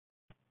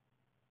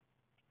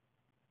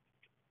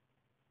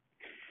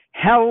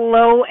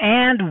Hello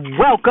and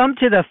welcome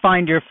to the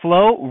Find Your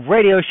Flow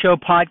radio show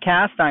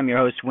podcast. I'm your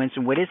host,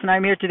 Winston Wittes, and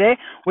I'm here today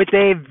with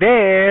a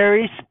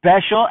very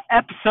special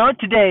episode.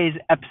 Today's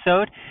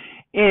episode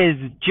is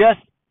Just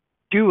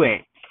Do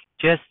It.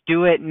 Just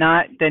Do It,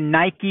 not the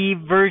Nike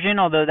version,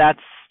 although that's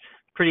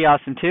pretty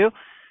awesome too.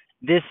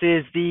 This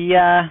is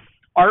the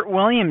Art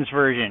Williams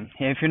version.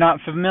 If you're not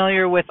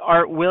familiar with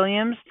Art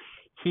Williams,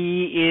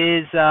 he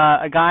is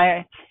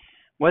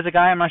was a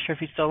guy, I'm not sure if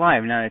he's still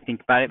alive now that I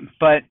think about it,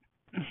 but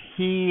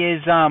he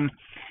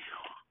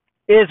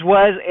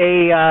was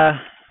a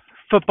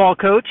football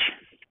coach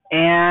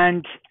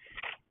and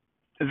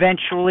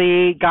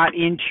eventually got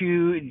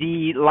into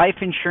the life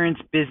insurance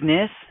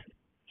business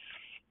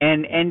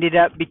and ended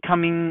up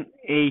becoming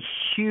a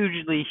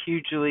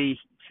hugely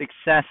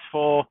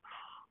successful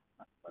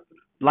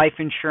life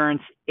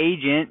insurance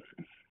agent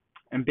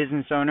and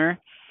business owner.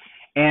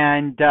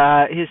 And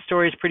his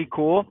story is pretty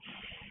cool.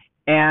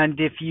 And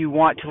if you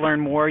want to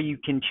learn more, you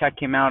can check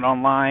him out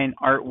online,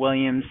 Art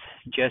Williams,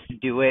 Just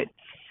Do It.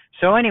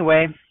 So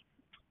anyway,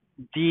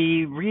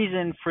 the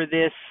reason for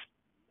this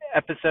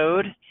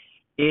episode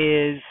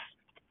is,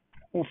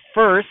 well,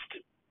 first,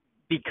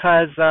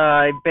 because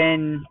I've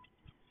been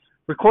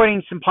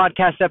recording some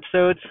podcast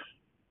episodes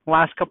the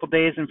last couple of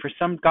days, and for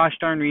some gosh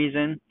darn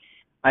reason,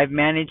 I've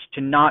managed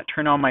to not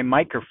turn on my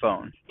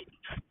microphone,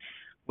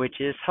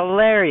 which is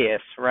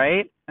hilarious,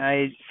 right?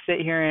 I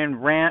sit here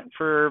and rant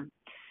for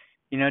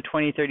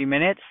 20, 30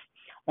 minutes,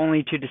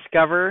 only to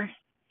discover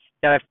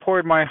that I've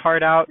poured my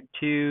heart out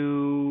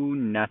to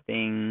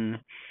nothing.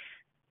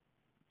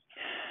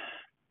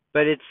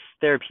 But it's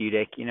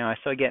therapeutic, I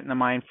still get in the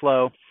mind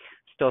flow,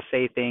 still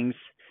say things.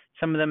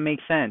 Some of them make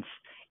sense,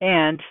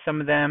 and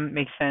some of them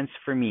make sense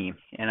for me.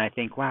 And I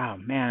think, wow,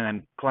 man,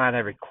 I'm glad I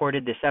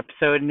recorded this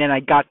episode. And then I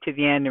got to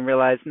the end and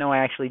realized, no, I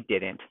actually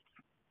didn't.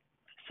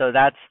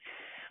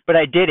 But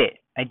I did it.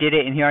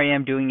 And here I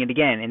am doing it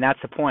again. And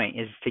that's the point,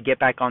 is to get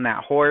back on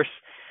that horse,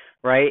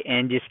 right,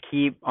 and just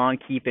keep on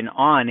keeping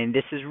on. And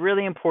this is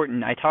really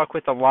important. I talk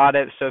with so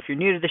if you're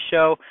new to the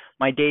show,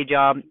 my day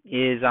job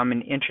is I'm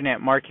an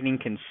internet marketing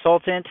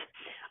consultant.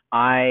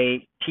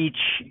 I teach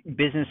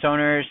business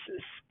owners,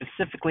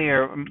 specifically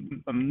or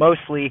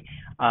mostly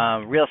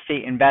real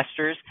estate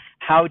investors,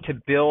 how to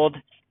build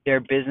their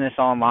business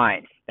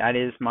online. That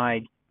is my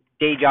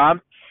day job,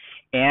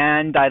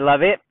 and I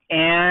love it.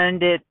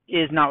 And it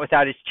is not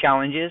without its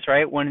challenges,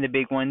 right? One of the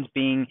big ones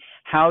being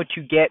how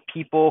to get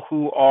people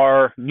who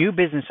are new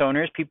business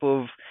owners, people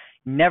who've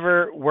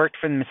never worked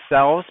for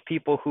themselves,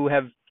 people who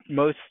have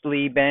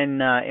mostly been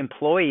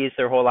employees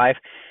their whole life,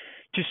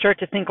 to start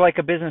to think like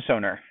a business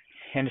owner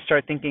and to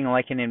start thinking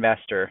like an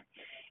investor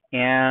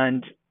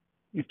and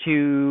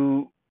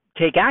to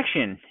take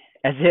action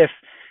as if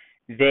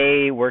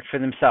they worked for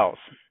themselves.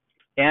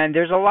 And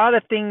there's a lot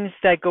of things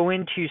that go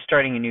into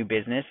starting a new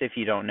business if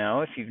you don't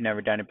know, if you've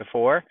never done it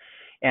before.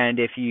 And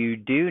if you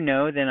do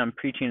know, then I'm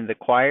preaching to the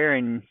choir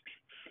and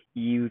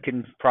you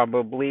can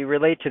probably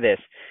relate to this.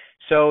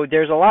 So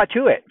there's a lot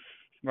to it,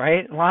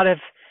 right? A lot of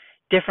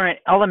different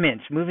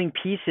elements, moving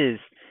pieces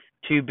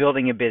to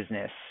building a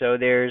business. So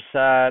there's,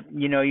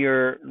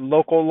 your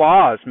local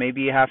laws.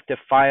 Maybe you have to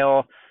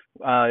file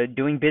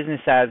doing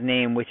business as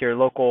name with your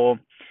local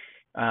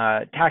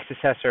tax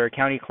assessor,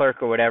 county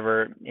clerk, or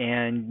whatever,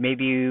 and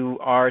maybe you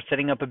are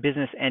setting up a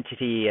business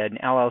entity, an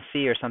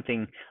LLC or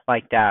something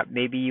like that.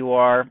 Maybe you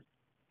are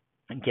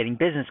getting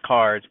business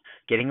cards,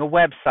 getting a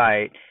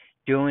website,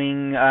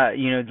 doing,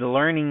 the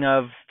learning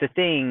of the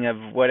thing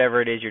of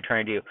whatever it is you're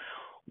trying to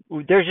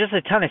do. There's just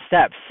a ton of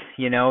steps,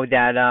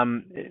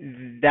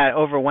 that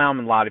overwhelm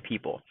a lot of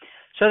people.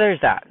 So there's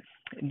that.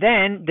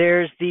 Then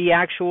there's the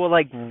actual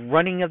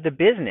running of the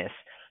business.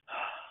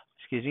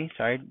 Excuse me,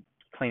 sorry.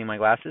 Cleaning my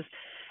glasses,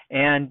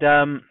 and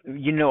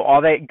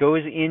all that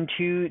goes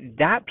into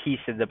that piece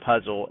of the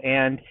puzzle.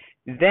 And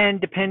then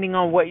depending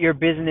on what your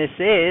business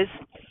is,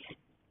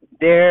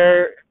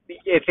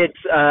 if it's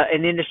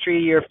an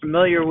industry you're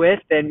familiar with,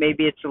 then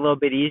maybe it's a little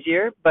bit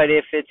easier. But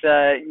if it's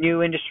a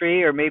new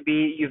industry, or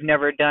maybe you've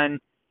never done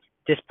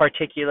this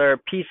particular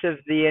piece of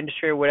the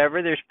industry or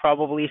whatever, there's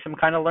probably some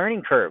kind of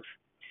learning curve.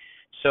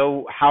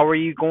 So how are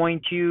you going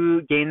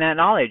to gain that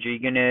knowledge? Are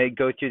you going to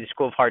go through the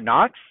School of Hard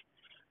Knocks?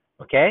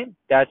 Okay,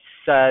 that's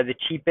the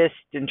cheapest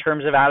in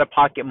terms of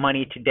out-of-pocket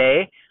money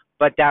today,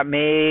 but that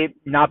may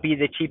not be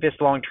the cheapest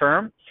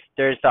long-term.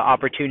 There's the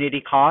opportunity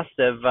cost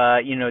of,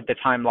 the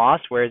time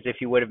lost, whereas if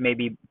you would have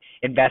maybe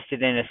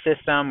invested in a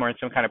system or in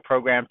some kind of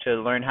program to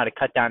learn how to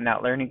cut down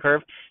that learning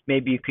curve,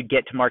 maybe you could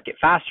get to market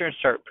faster and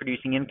start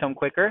producing income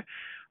quicker,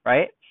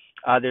 right?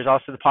 There's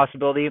also the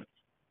possibility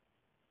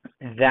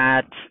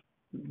that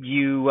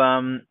you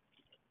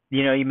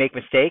make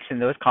mistakes and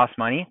those cost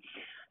money.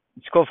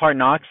 School of Hard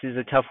Knocks is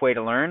a tough way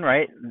to learn,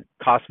 right? It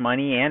costs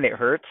money and it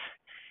hurts,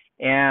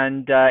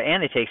 and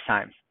it takes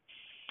time.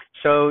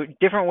 So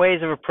different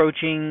ways of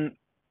approaching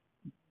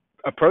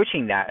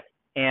that.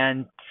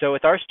 And so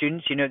with our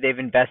students, they've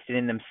invested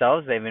in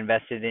themselves. They've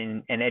invested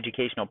in an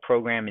educational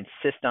program and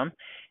system.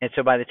 And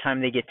so by the time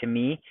they get to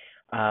me,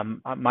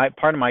 My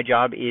part of my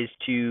job is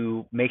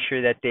to make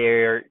sure that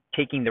they're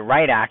taking the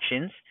right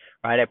actions,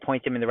 right? I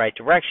point them in the right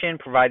direction,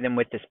 provide them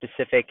with the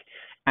specific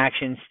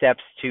action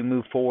steps to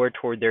move forward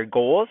toward their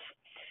goals,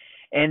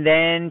 and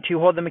then to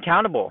hold them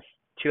accountable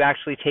to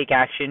actually take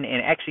action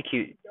and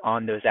execute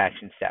on those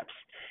action steps.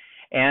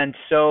 And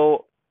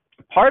so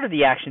part of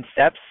the action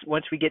steps,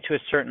 once we get to a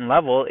certain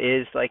level,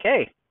 is like,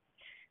 hey,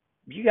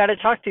 you got to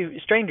talk to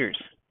strangers.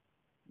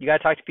 You got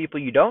to talk to people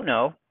you don't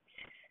know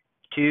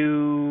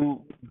to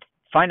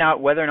find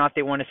out whether or not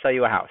they want to sell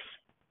you a house,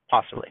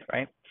 possibly,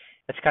 right?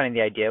 That's kind of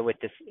the idea with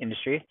this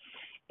industry.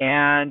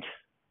 And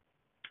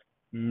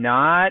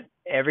not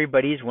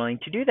everybody's willing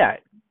to do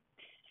that.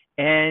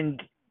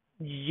 And,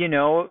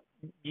 you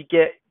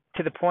get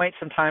to the point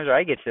sometimes, or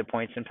I get to the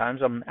point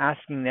sometimes, I'm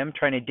asking them,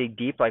 trying to dig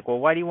deep, like, well,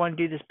 why do you want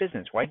to do this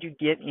business? Why did you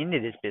get into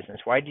this business?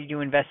 Why did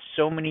you invest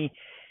so many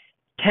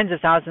tens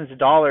of thousands of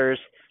dollars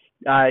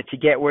to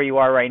get where you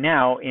are right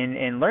now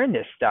and learn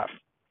this stuff?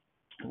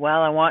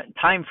 Well, I want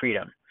time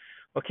freedom.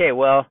 Okay,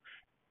 well,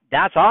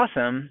 that's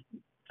awesome,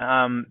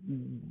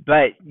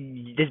 but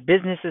this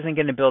business isn't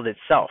going to build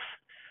itself,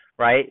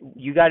 right?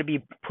 You got to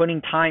be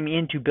putting time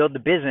in to build the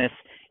business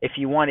if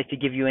you want it to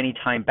give you any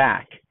time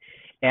back.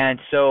 And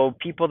so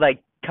people that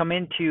come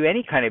into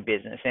any kind of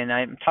business, and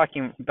I'm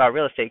talking about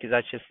real estate because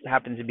that just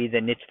happens to be the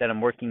niche that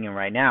I'm working in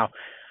right now.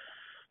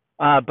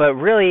 But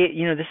really,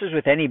 this is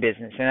with any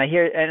business, and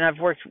I've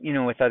worked,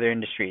 with other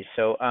industries.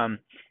 So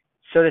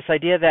this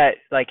idea that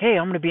like, hey,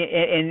 I'm going to be,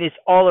 and it's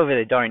all over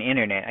the darn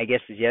internet, I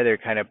guess is the other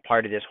kind of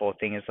part of this whole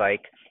thing is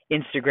like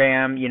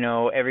Instagram,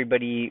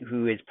 everybody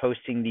who is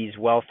posting these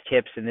wealth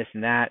tips and this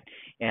and that,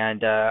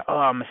 and, oh,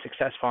 I'm a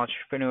successful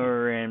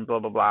entrepreneur and blah,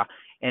 blah, blah.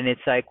 And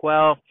it's like,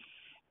 well,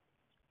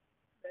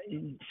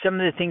 some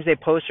of the things they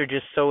post are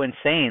just so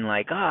insane.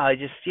 Like, I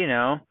just,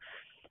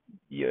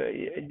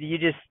 you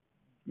just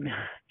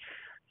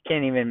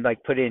can't even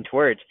like put it into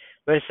words.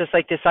 But it's just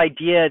like this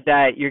idea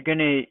that you're going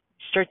to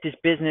start this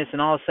business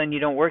and all of a sudden you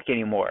don't work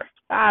anymore.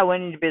 I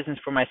went into business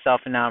for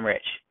myself and now I'm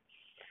rich.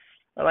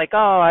 Or like,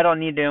 oh, I don't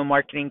need to know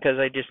marketing because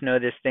I just know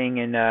this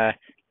thing and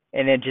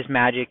it just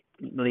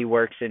magically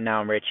works and now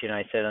I'm rich and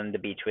I sit on the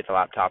beach with a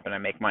laptop and I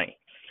make money.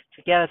 It's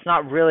like, yeah, that's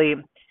not really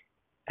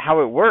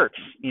how it works.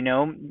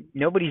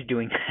 Nobody's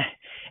doing that.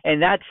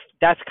 And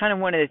that's kind of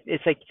one of the,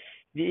 it's like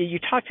you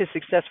talk to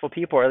successful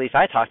people, or at least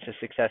I talk to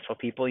successful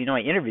people. I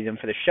interview them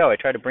for the show. I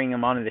try to bring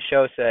them onto the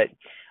show so that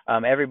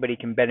everybody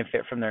can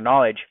benefit from their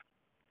knowledge.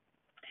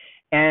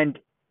 And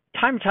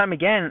time and time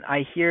again,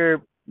 I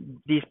hear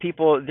these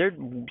people, they're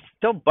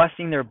still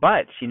busting their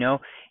butts, and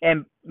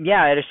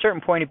yeah, at a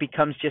certain point, it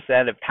becomes just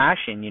out of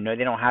passion,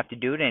 they don't have to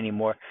do it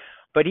anymore.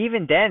 But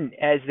even then,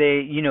 as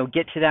they,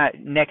 get to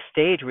that next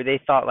stage where they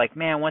thought like,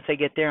 man, once I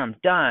get there, I'm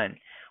done.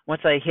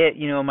 Once I hit,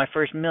 my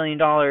first $1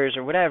 million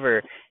or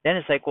whatever, then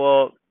it's like,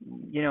 well,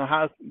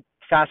 how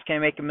fast can I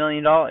make $1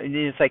 million? And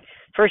it's like,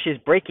 first is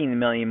breaking the $1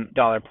 million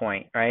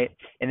point, right?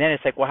 And then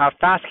it's like, well, how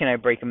fast can I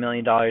break $1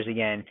 million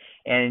again?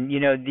 And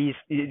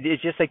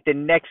it's just like the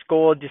next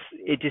goal,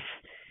 it just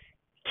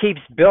keeps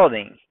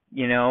building,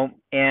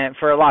 and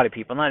for a lot of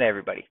people, not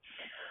everybody.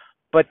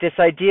 But this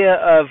idea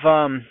of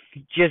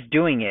just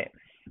doing it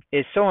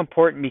is so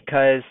important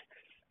because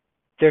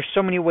there's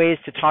so many ways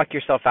to talk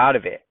yourself out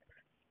of it,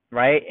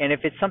 right? And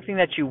if it's something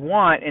that you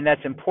want and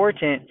that's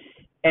important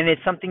and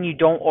it's something you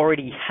don't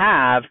already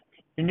have,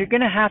 then you're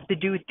going to have to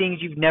do things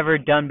you've never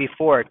done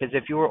before, because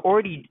if you were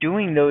already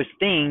doing those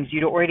things,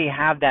 you'd already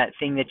have that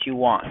thing that you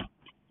want.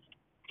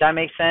 Does that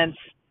make sense?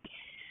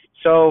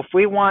 So if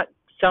we want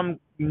some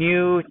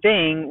new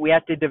thing, we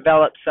have to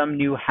develop some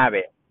new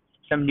habit,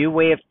 some new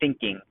way of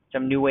thinking,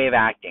 some new way of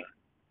acting.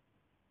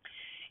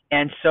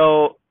 And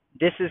so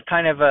this is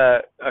kind of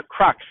a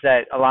crux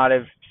that a lot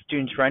of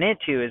students run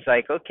into is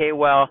like, okay,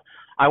 well,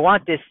 I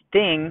want this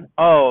thing.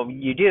 Oh,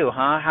 you do,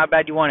 huh? How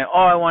bad do you want it?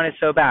 Oh, I want it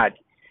so bad.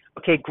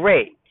 Okay,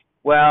 great.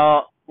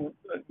 Well,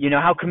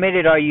 how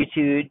committed are you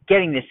to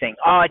getting this thing?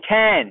 Oh,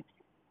 a 10.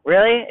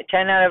 Really? A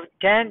 10 out of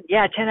 10?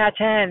 Yeah, 10 out of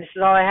 10. This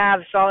is all I have.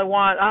 This is all I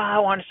want. Oh, I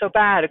want it so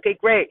bad. Okay,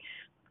 great.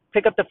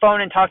 Pick up the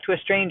phone and talk to a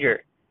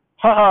stranger.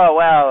 Oh,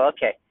 well,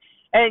 okay.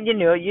 And,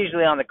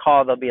 usually on the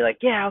call, they'll be like,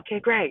 yeah, okay,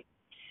 great.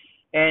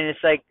 And it's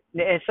like,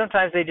 and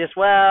sometimes they just,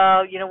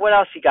 well, what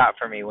else you got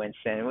for me,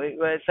 Winston?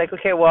 It's like,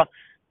 okay, well,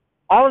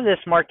 all of this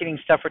marketing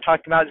stuff we're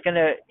talking about is going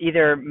to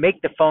either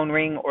make the phone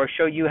ring or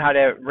show you how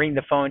to ring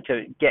the phone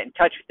to get in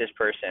touch with this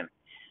person.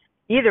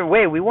 Either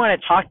way, we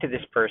want to talk to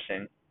this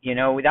person.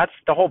 That's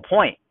the whole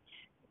point.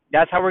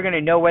 That's how we're going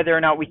to know whether or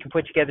not we can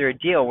put together a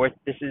deal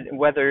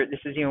whether this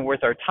is even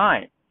worth our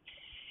time.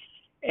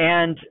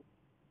 And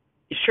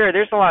sure,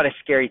 there's a lot of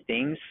scary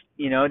things,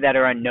 that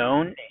are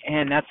unknown,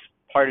 and that's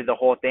part of the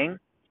whole thing,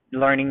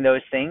 learning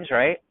those things,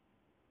 right?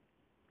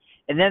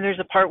 And then there's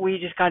a part where you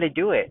just got to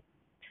do it,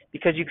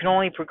 because you can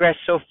only progress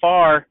so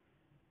far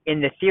in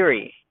the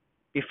theory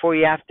before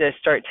you have to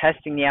start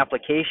testing the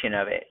application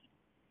of it.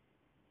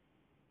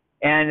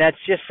 And that's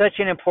just such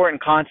an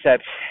important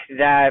concept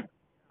that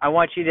I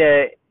want you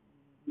to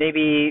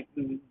maybe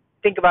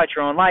think about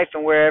your own life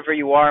and wherever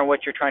you are and what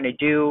you're trying to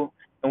do.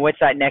 and what's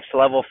that next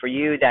level for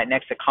you, that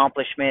next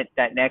accomplishment,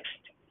 that next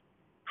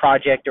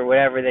project or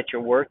whatever that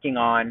you're working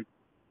on,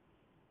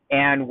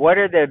 and what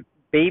are the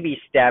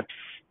baby steps,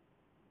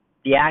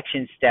 the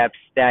action steps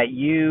that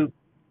you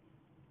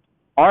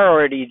are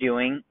already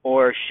doing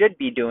or should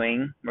be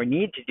doing or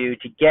need to do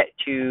to get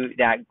to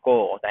that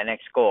goal, that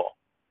next goal.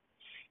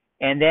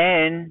 And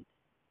then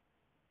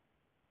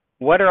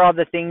what are all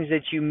the things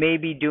that you may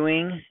be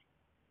doing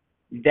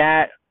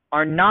that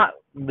are not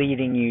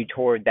leading you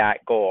toward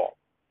that goal?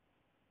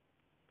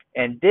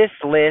 And this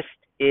list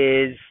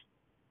is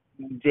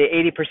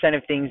the 80%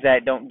 of things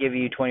that don't give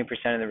you 20%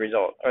 of the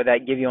result, or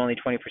that give you only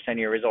 20% of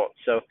your results.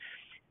 So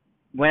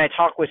when I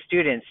talk with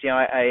students,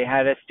 I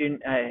had a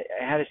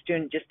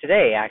student just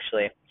today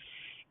actually,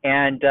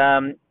 and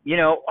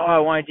oh, I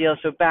want to deal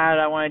so bad.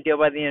 I want to deal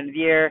by the end of the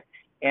year,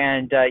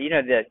 and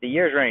the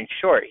year is running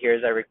short here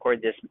as I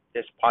record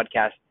this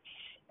podcast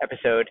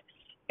episode,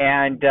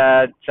 and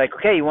it's like,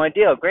 okay, you want to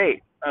deal?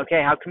 Great.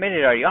 Okay, how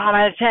committed are you? Oh, I'm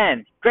out of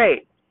 10.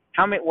 Great.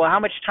 How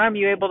much time are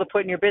you able to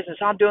put in your business?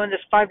 Oh, I'm doing this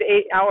 5 to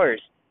 8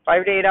 hours.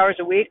 5 to 8 hours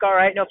a week. All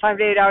right. No, 5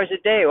 to 8 hours a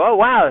day. Oh,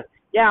 wow.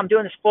 Yeah, I'm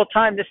doing this full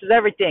time. This is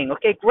everything.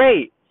 Okay,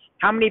 great.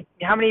 How many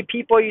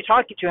people are you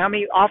talking to? How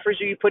many offers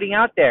are you putting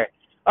out there?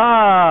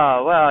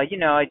 Oh, well,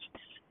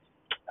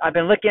 I've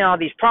been looking at all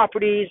these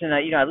properties, and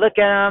I look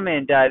at them,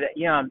 and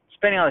I'm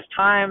spending all this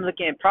time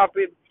looking at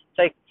property. It's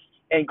like,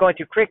 and going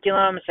through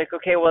curriculum. It's like,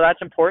 okay, well,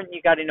 that's important.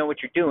 You got to know what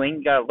you're doing.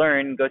 You got to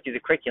learn and go through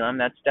the curriculum.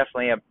 That's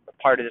definitely a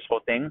part of this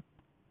whole thing.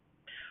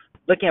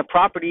 Looking at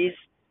properties,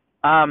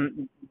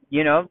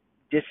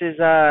 this is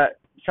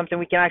something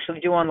we can actually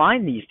do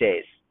online these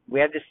days. We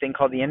have this thing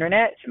called the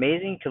internet. It's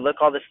amazing. You can look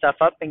all this stuff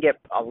up and get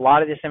a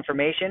lot of this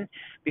information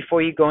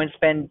before you go and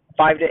spend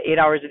 5 to 8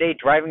 hours a day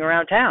driving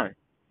around town.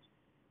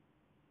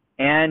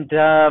 And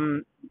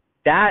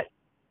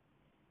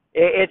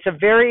it's a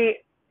very,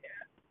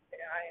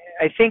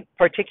 I think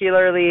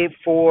particularly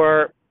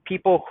for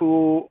people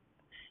who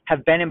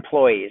have been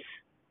employees,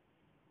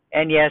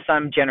 and yes,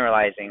 I'm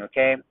generalizing,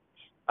 okay?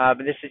 But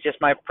this is just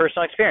my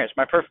personal experience,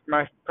 my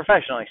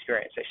professional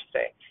experience, I should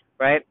say,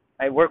 right?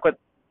 I work with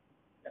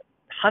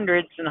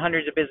hundreds and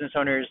hundreds of business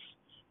owners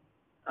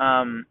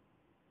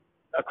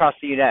across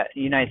the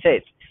United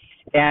States.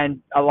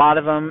 And a lot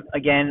of them,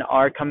 again,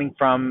 are coming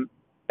from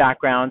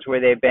backgrounds where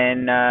they've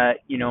been,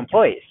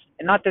 employees.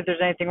 And not that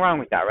there's anything wrong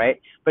with that, right?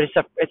 But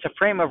it's a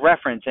frame of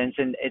reference, and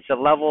it's a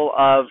level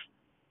of,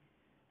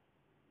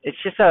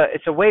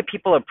 it's a way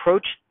people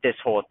approach this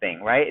whole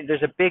thing, right?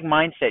 There's a big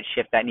mindset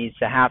shift that needs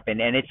to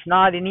happen, and it's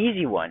not an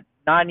easy one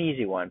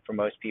for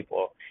most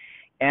people.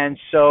 And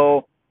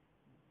so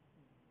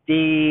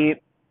the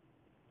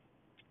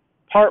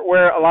part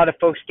where a lot of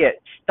folks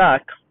get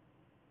stuck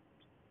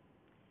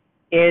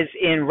is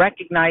in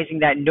recognizing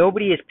that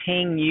nobody is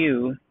paying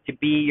you to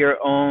be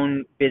your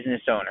own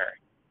business owner.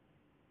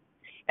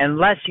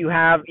 Unless you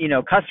have,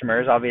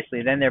 customers,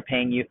 obviously, then they're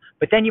paying you,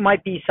 but then you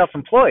might be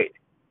self-employed.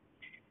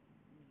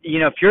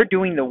 If you're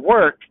doing the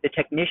work, the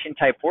technician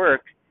type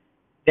work,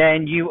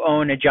 then you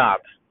own a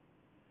job.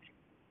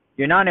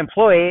 You're not an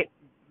employee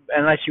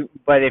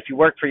but if you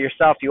work for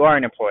yourself, you are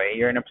an employee.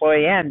 You're an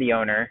employee and the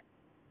owner.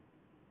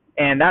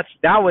 And that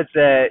was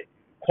the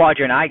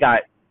quadrant I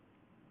got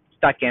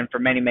stuck in for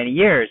many, many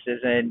years as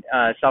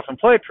a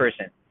self-employed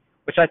person,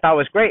 which I thought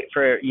was great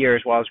for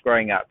years while I was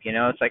growing up.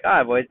 It's like,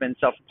 I've always been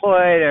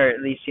self-employed, or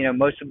at least,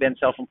 most have been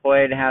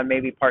self-employed, have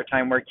maybe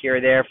part-time work here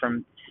or there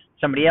from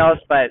somebody else.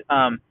 But,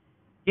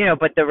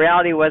 but the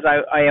reality was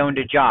I owned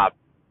a job.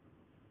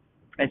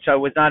 And so I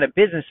was not a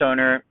business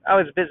owner. I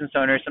was a business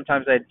owner.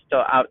 Sometimes I'd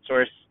still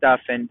outsource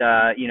stuff and,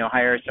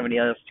 hire somebody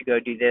else to go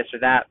do this or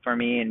that for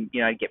me, and,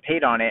 I'd get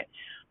paid on it.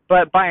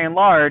 But by and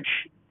large,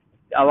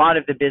 a lot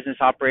of the business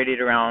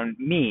operated around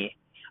me.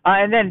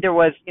 And then there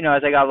was,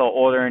 as I got a little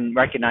older and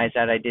recognized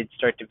that, I did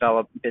start to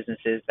develop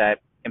businesses that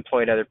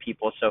employed other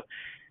people. So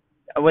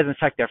I wasn't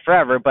stuck there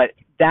forever, but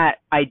that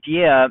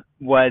idea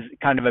was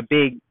kind of a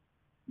big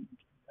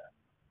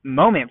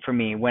moment for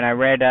me when I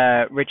read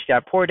Rich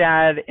Dad Poor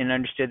Dad and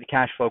understood the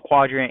cash flow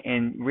quadrant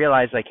and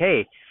realized, like,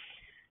 hey,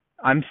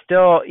 I'm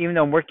still, even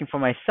though I'm working for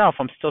myself,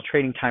 I'm still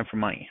trading time for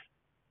money,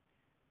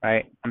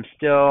 right? I'm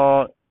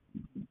still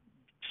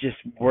just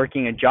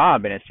working a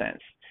job in a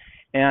sense.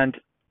 And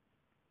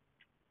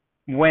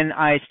when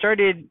I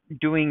started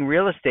doing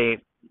real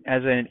estate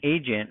as an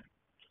agent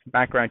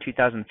back around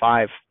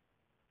 2005,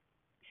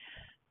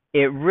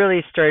 it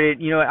really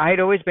started, I had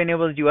always been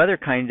able to do other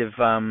kinds of,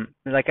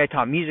 like I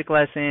taught music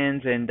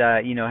lessons and,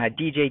 had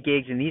DJ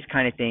gigs and these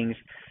kind of things.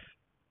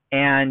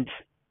 And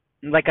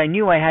like I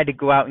knew I had to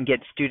go out and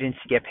get students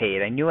to get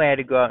paid. I knew I had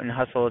to go out and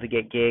hustle to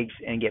get gigs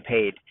and get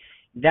paid.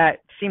 That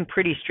seemed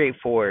pretty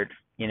straightforward,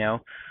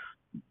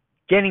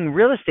 Getting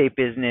real estate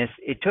business,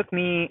 it took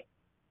me,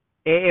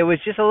 it was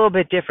just a little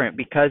bit different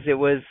because it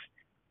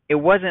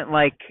wasn't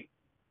like,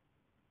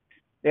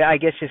 I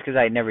guess just because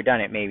I had never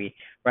done it maybe,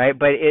 right?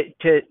 But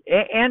to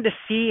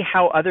see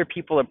how other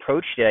people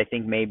approached it, I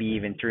think maybe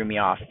even threw me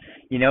off,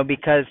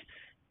 because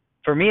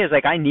for me, it's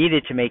like I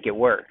needed to make it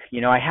work.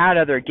 I had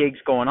other gigs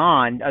going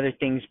on, other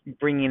things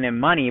bringing in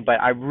money,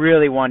 but I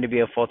really wanted to be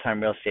a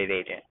full-time real estate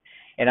agent.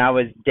 And I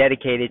was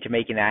dedicated to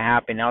making that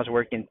happen. I was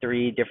working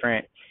three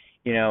different,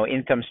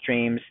 income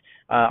streams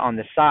on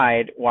the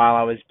side while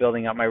I was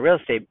building up my real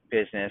estate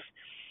business.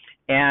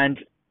 And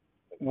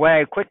what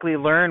I quickly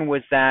learned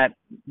was that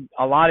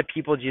a lot of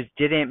people just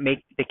didn't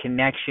make the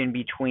connection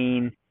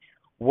between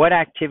what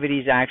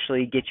activities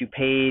actually get you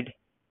paid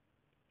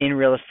in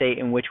real estate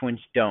and which ones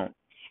don't.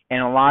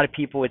 And a lot of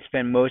people would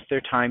spend most of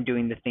their time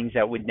doing the things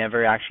that would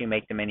never actually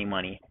make them any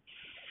money.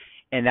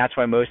 And that's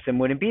why most of them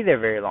wouldn't be there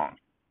very long.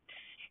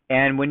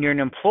 And when you're an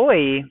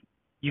employee,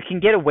 you can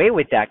get away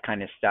with that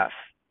kind of stuff,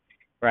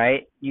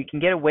 right? You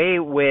can get away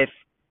with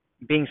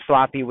being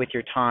sloppy with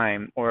your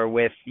time, or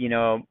with,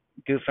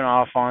 goofing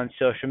off on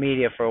social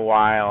media for a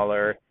while,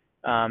 or,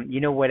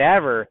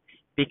 whatever,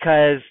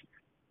 because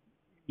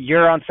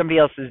you're on somebody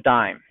else's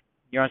dime.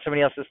 You're on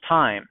somebody else's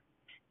time.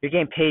 You're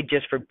getting paid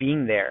just for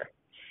being there.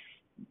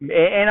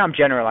 And I'm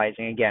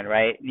generalizing again,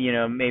 right?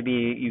 Maybe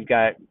you've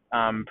got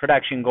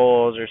production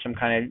goals or some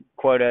kind of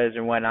quotas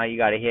or whatnot you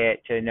got to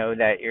hit to know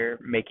that you're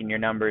making your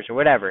numbers or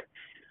whatever.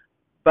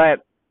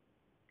 But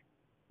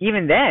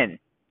even then,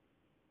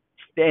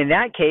 in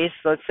that case,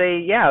 let's say,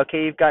 yeah,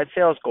 okay, you've got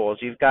sales goals,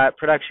 you've got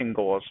production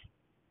goals.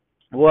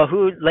 Well,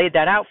 who laid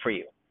that out for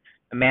you?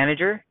 A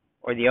manager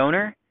or the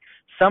owner?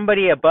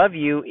 Somebody above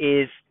you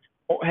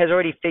has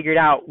already figured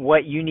out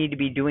what you need to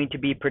be doing to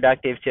be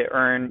productive to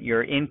earn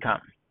your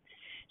income.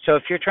 So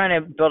if you're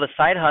trying to build a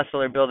side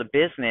hustle or build a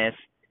business,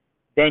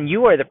 then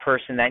you are the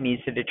person that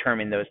needs to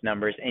determine those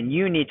numbers, and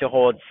you need to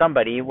hold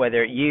somebody,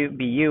 whether it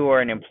be you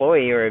or an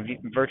employee or a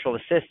virtual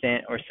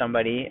assistant or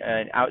somebody,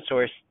 an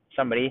outsourced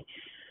somebody.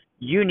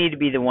 You need to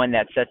be the one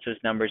that sets those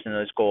numbers and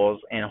those goals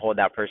and hold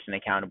that person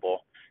accountable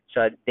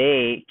so that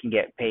they can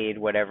get paid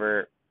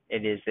whatever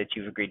it is that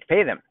you've agreed to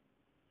pay them.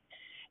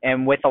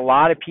 And with a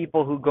lot of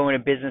people who go into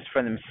business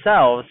for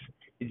themselves,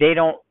 they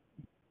don't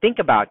think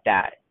about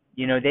that.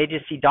 They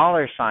just see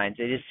dollar signs.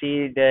 They just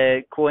see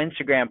the cool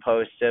Instagram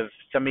posts of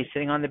somebody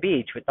sitting on the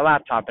beach with a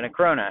laptop and a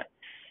Corona.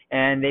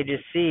 And they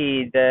just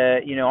see the,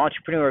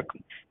 entrepreneur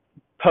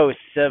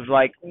posts of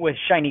like with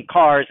shiny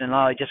cars and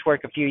I just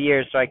work a few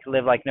years so I can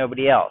live like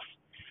nobody else.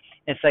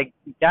 It's like,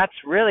 that's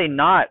really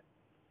not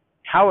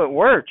how it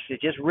works.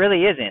 It just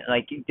really isn't.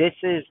 Like, this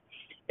is,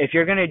 if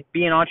you're going to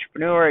be an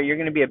entrepreneur, you're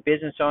going to be a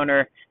business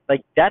owner,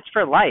 like, that's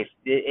for life.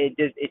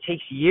 It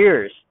takes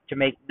years to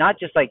make, not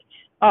just like,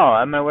 oh,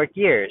 I'm going to work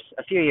years,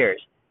 a few years,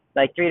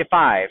 like 3 to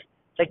 5.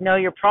 It's like, no,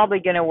 you're probably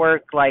going to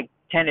work like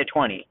 10 to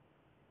 20.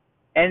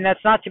 And that's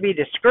not to be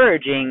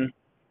discouraging,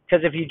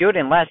 because if you do it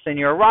in less, then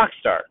you're a rock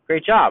star.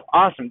 Great job.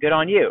 Awesome. Good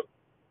on you.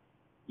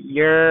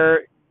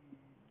 You're,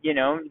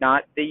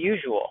 not the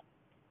usual.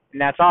 And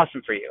that's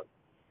awesome for you.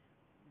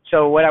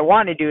 So what I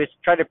want to do is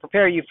try to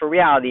prepare you for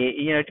reality,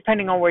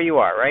 depending on where you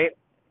are, right?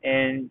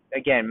 And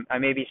again, I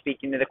may be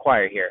speaking to the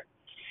choir here.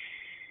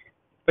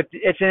 But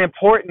it's an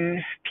important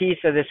piece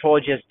of this whole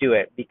just do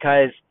it,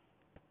 because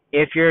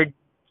if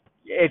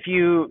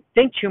you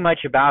think too much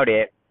about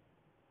it,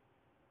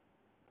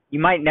 you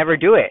might never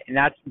do it. And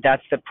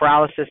that's the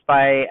paralysis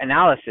by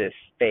analysis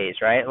phase,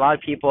 right? A lot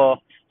of people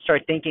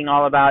start thinking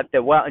all about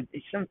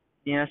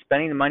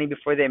spending the money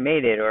before they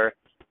made it, or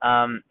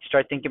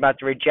start thinking about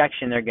the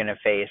rejection they're going to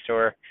face,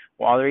 or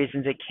all the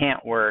reasons it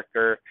can't work,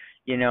 or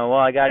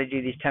I got to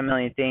do these 10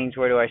 million things.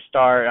 Where do I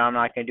start? I'm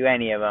not going to do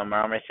any of them,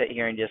 or I'm going to sit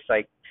here and just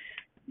like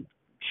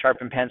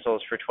sharpen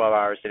pencils for 12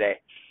 hours a day.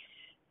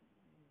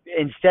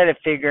 Instead of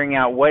figuring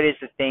out what is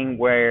the thing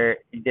where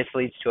this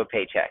leads to a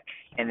paycheck,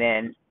 and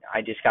then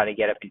I just got to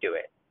get up and do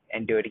it,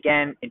 and do it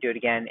again, and do it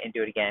again, and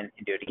do it again,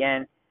 and do it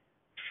again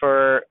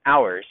for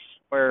hours,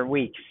 or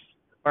weeks,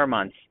 or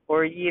months,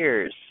 or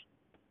years,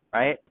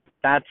 right?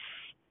 That's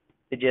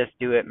the just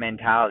do it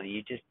mentality.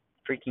 You just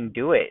freaking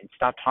do it and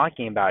stop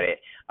talking about it.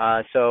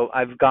 So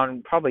I've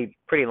gone probably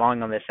pretty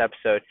long on this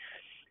episode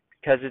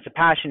because it's a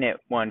passionate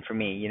one for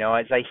me.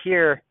 As I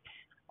hear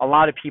a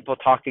lot of people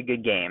talk a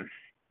good game,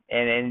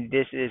 and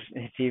this is,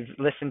 if you've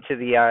listened to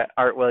the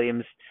Art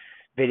Williams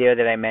video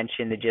that I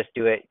mentioned, the just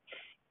do it,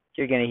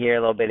 you're going to hear a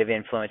little bit of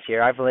influence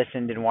here. I've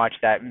listened and watched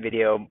that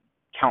video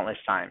countless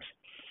times.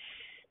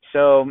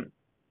 So,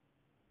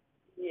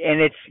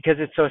 and it's because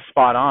it's so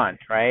spot on,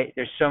 right?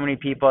 There's so many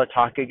people that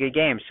talk a good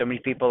game. So many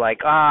people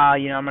like, I'm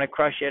going to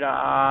crush it.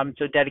 I'm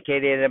so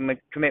dedicated. I'm a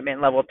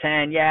commitment level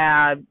 10.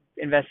 Yeah, I've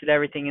invested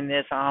everything in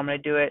this. I'm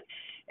going to do it,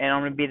 and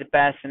I'm going to be the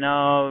best,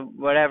 and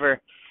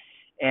whatever.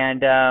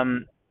 And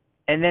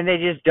then they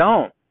just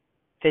don't.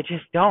 They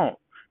just don't.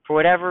 For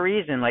whatever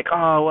reason, like,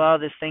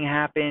 this thing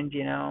happened,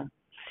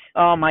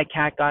 Oh, my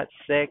cat got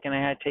sick, and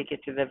I had to take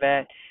it to the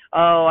vet.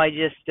 Oh, I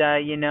just,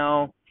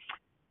 the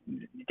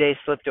day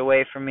slipped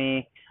away from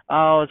me. Oh,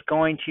 I was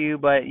going to,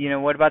 but,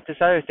 what about this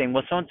other thing?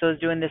 Well, so-and-so's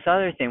doing this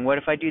other thing. What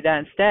if I do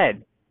that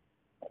instead?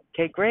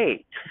 Okay,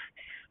 great.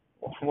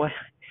 What,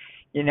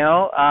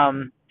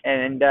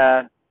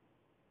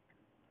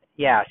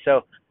 yeah,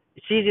 so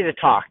it's easy to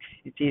talk.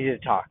 It's easy to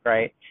talk,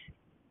 right?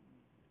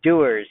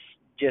 Doers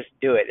just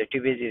do it. They're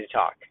too busy to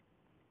talk.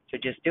 So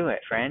just do it,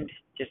 friend.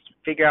 Just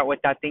figure out what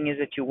that thing is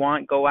that you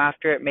want. Go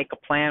after it. Make a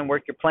plan.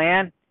 Work your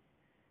plan.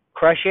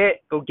 Crush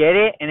it. Go get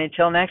it. And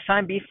until next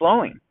time, be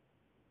flowing.